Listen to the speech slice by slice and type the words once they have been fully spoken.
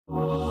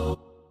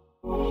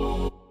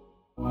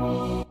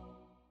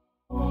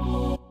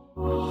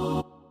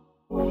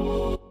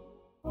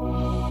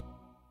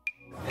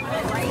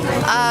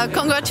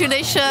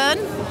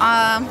Congratulations.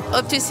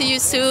 Hope to see you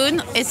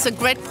soon. It's a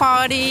great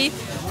party.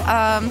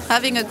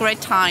 Having a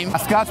great time.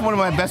 Scott's one of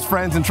my best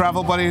friends and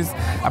travel buddies.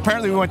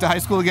 Apparently we went to high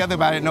school together,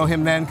 but I didn't know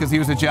him then because he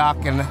was a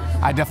jock and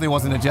I definitely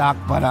wasn't a jock.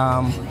 But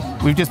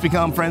we've just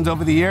become friends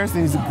over the years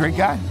and he's a great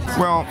guy.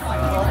 Well,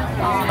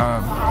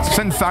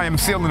 since I am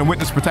still in the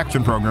witness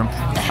protection program,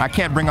 I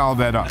can't bring all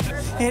that up.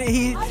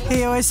 He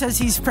always says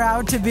he's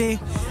proud to be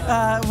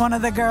one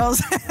of the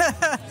girls.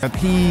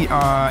 He,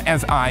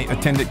 as I,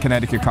 attended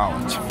Connecticut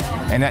College.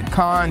 And at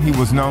Con, he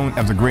was known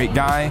as a great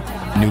guy.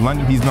 In New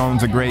London, he's known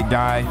as a great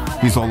guy.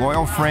 He's a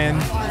loyal friend,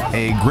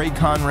 a great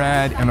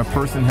comrade, and a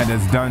person that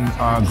has done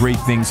great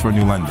things for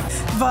New London.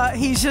 But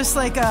he's just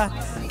like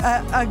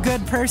a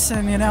good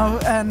person, you know,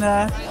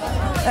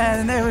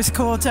 and it was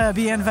cool to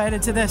be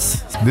invited to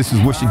this. This is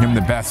wishing him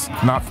the best,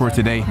 not for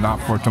today, not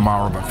for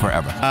tomorrow, but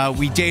forever.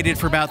 We dated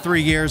for about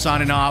 3 years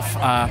on and off.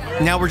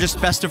 Now we're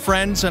just best of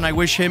friends, and I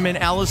wish him and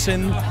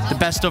Allison the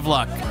best of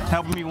luck.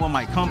 Helping me with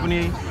my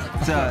company,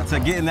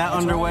 to getting that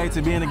underway,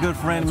 to being a good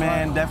friend,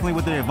 man. Definitely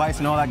with the advice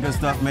and all that good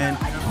stuff, man.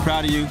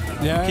 Proud of you.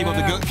 Yeah. Keep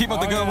up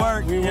the good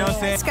work. You know what I'm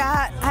saying?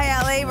 Scott, hi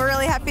Allie. We're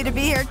really happy to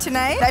be here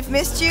tonight. I've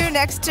missed you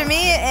next to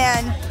me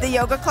and the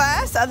yoga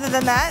class. Other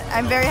than that,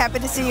 I'm very happy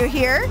to see you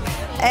here.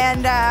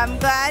 And I'm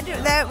glad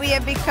that we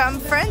have become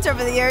friends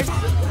over the years.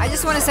 I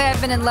just want to say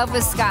I've been in love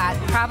with Scott,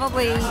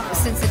 probably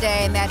since the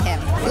day I met him.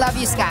 Love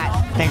you, Scott.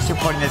 Thanks for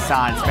putting this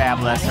on. It's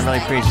fabulous. I really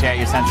appreciate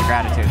your sense of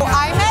gratitude.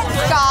 I met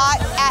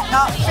Scott at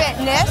Up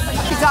Fitness.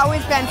 He's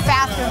always been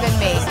faster than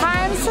me.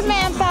 Hi, I'm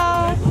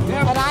Samantha,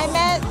 and I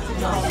met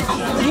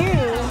you.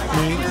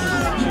 Me?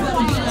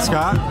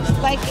 Scott?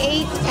 Like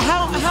 8.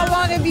 How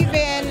long have you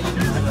been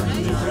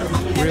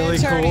Really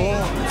an attorney?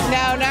 cool?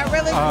 No, not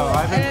really cool. Oh,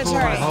 I've been cool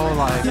my whole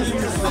life.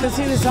 Because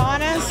he was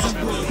honest,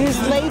 he was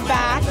laid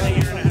back,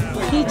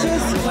 he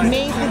just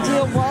made the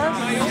deal work.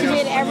 He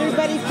made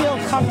everybody feel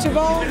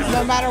comfortable,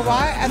 no matter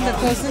what, at the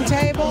closing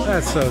table.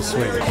 That's so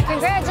sweet.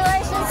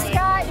 Congratulations,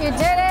 Scott. You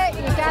did it.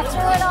 You got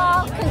through it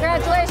all.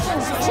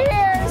 Congratulations.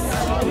 Cheers.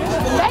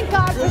 Thank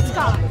God for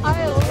Scott.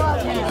 I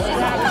love him.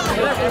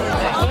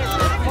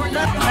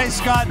 Hey,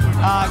 Scott.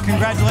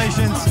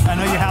 Congratulations. I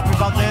know you're happy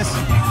about this.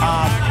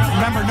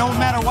 Remember, no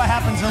matter what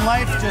happens in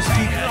life, just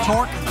keep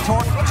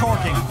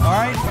torquing, all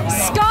right?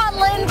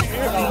 Scotland,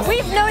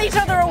 we've known each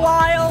other a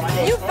while.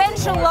 You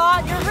bench a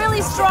lot. You're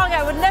really strong.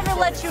 I would never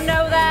let you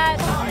know that.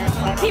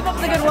 Keep up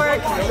the good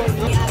work.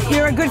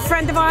 You're a good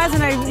friend of ours,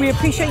 and we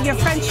appreciate your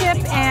friendship,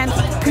 and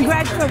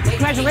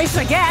congratulations,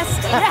 I guess.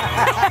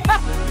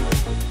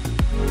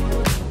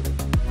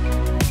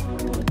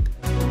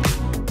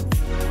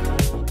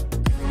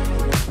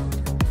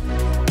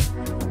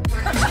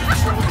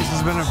 This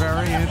has been a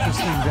very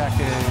interesting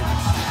decade.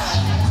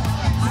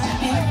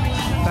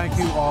 Thank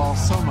you all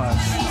so much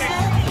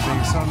for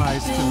being so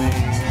nice to me,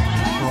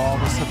 for all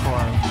the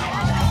support.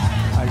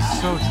 I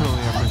so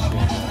truly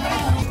appreciate it.